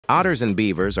Otters and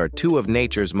beavers are two of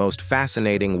nature's most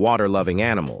fascinating water-loving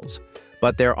animals,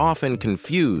 but they're often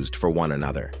confused for one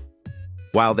another.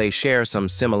 While they share some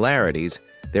similarities,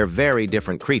 they're very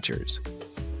different creatures.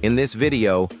 In this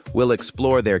video, we'll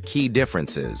explore their key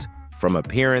differences, from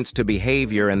appearance to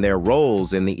behavior and their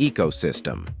roles in the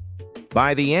ecosystem.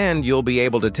 By the end, you'll be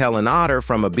able to tell an otter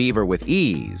from a beaver with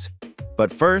ease.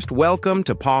 But first, welcome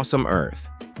to Possum Earth.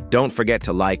 Don't forget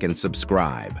to like and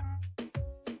subscribe.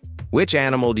 Which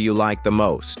animal do you like the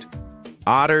most?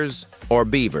 Otters or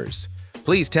beavers?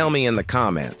 Please tell me in the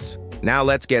comments. Now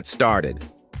let's get started.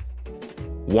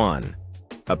 1.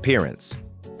 Appearance.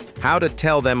 How to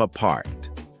tell them apart.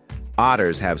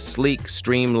 Otters have sleek,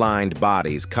 streamlined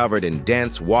bodies covered in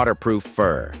dense, waterproof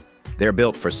fur. They're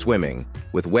built for swimming,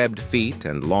 with webbed feet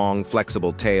and long,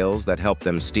 flexible tails that help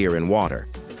them steer in water.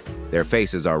 Their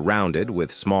faces are rounded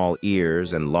with small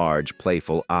ears and large,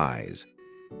 playful eyes.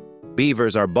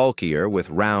 Beavers are bulkier with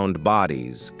round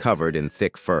bodies covered in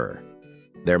thick fur.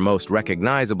 Their most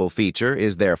recognizable feature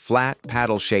is their flat,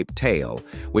 paddle-shaped tail,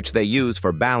 which they use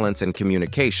for balance and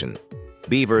communication.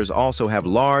 Beavers also have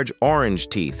large orange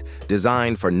teeth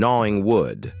designed for gnawing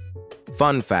wood.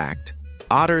 Fun fact: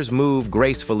 otters move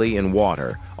gracefully in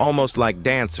water, almost like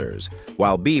dancers,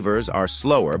 while beavers are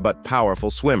slower but powerful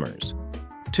swimmers.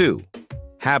 2.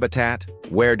 Habitat.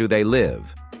 Where do they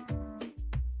live?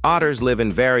 Otters live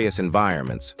in various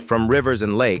environments, from rivers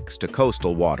and lakes to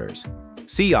coastal waters.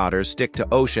 Sea otters stick to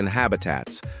ocean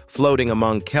habitats, floating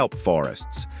among kelp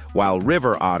forests, while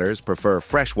river otters prefer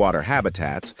freshwater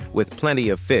habitats with plenty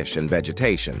of fish and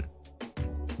vegetation.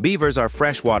 Beavers are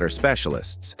freshwater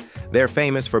specialists. They're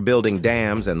famous for building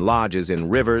dams and lodges in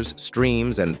rivers,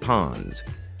 streams, and ponds.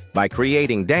 By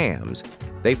creating dams,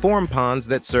 they form ponds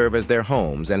that serve as their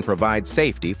homes and provide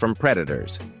safety from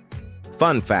predators.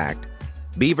 Fun fact: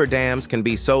 beaver dams can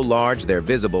be so large they're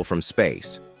visible from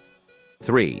space.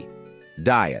 3.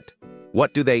 Diet.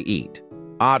 What do they eat?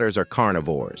 Otters are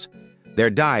carnivores. Their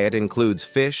diet includes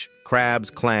fish, crabs,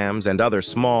 clams, and other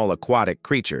small aquatic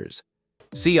creatures.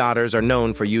 Sea otters are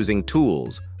known for using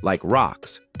tools, like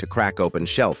rocks, to crack open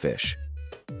shellfish.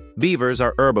 Beavers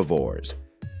are herbivores.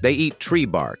 They eat tree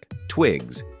bark,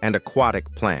 twigs, and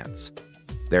aquatic plants.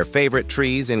 Their favorite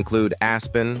trees include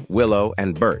aspen, willow,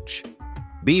 and birch.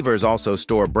 Beavers also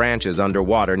store branches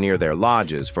underwater near their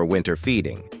lodges for winter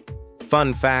feeding.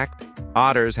 Fun fact: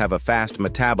 otters have a fast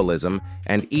metabolism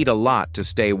and eat a lot to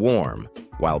stay warm,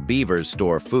 while beavers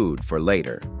store food for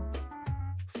later.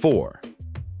 4.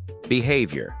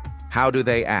 Behavior. How do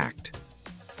they act?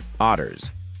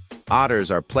 Otters. Otters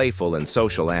are playful and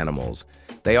social animals.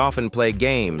 They often play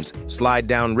games, slide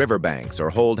down riverbanks,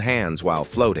 or hold hands while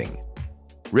floating.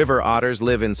 River otters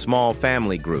live in small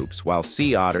family groups, while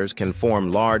sea otters can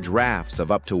form large rafts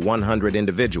of up to 100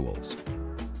 individuals.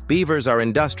 Beavers are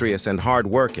industrious and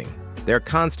hard-working. They're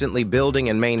constantly building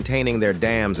and maintaining their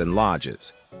dams and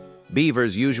lodges.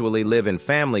 Beavers usually live in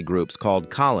family groups called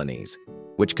colonies,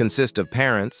 which consist of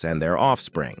parents and their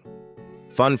offspring.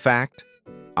 Fun fact: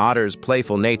 otters'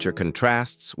 playful nature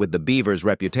contrasts with the beaver's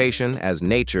reputation as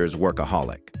nature's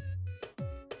workaholic.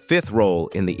 5th role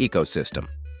in the ecosystem.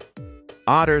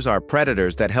 Otters are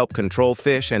predators that help control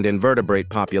fish and invertebrate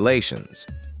populations.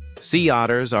 Sea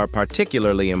otters are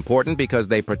particularly important because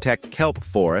they protect kelp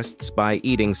forests by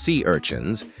eating sea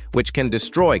urchins, which can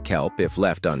destroy kelp if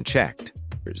left unchecked.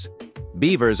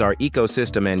 Beavers are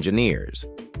ecosystem engineers.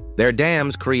 Their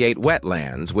dams create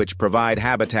wetlands, which provide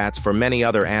habitats for many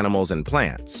other animals and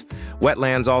plants.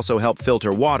 Wetlands also help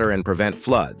filter water and prevent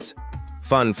floods.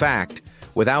 Fun fact: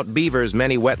 without beavers,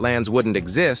 many wetlands wouldn't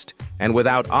exist, and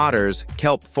without otters,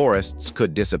 kelp forests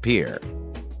could disappear.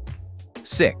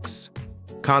 6.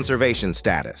 Conservation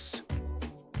status.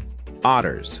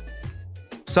 Otters.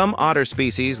 Some otter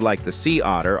species, like the sea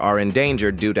otter, are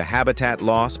endangered due to habitat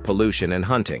loss, pollution, and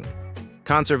hunting.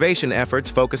 Conservation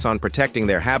efforts focus on protecting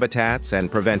their habitats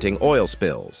and preventing oil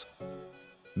spills.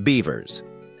 Beavers.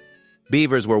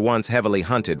 Beavers were once heavily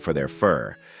hunted for their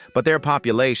fur, but their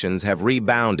populations have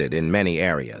rebounded in many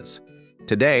areas.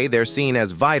 Today, they're seen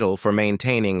as vital for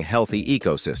maintaining healthy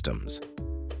ecosystems.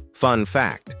 Fun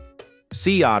fact: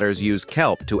 sea otters use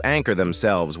kelp to anchor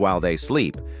themselves while they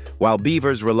sleep, while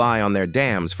beavers rely on their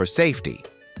dams for safety.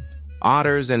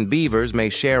 Otters and beavers may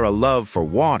share a love for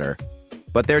water,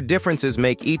 but their differences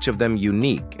make each of them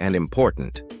unique and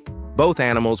important. Both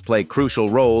animals play crucial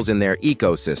roles in their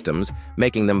ecosystems,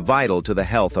 making them vital to the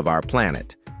health of our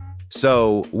planet.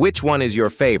 So, which one is your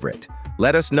favorite?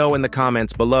 Let us know in the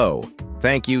comments below.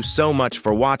 Thank you so much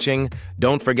for watching.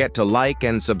 Don't forget to like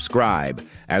and subscribe.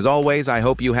 As always, I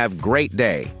hope you have a great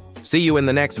day. See you in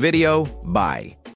the next video. Bye.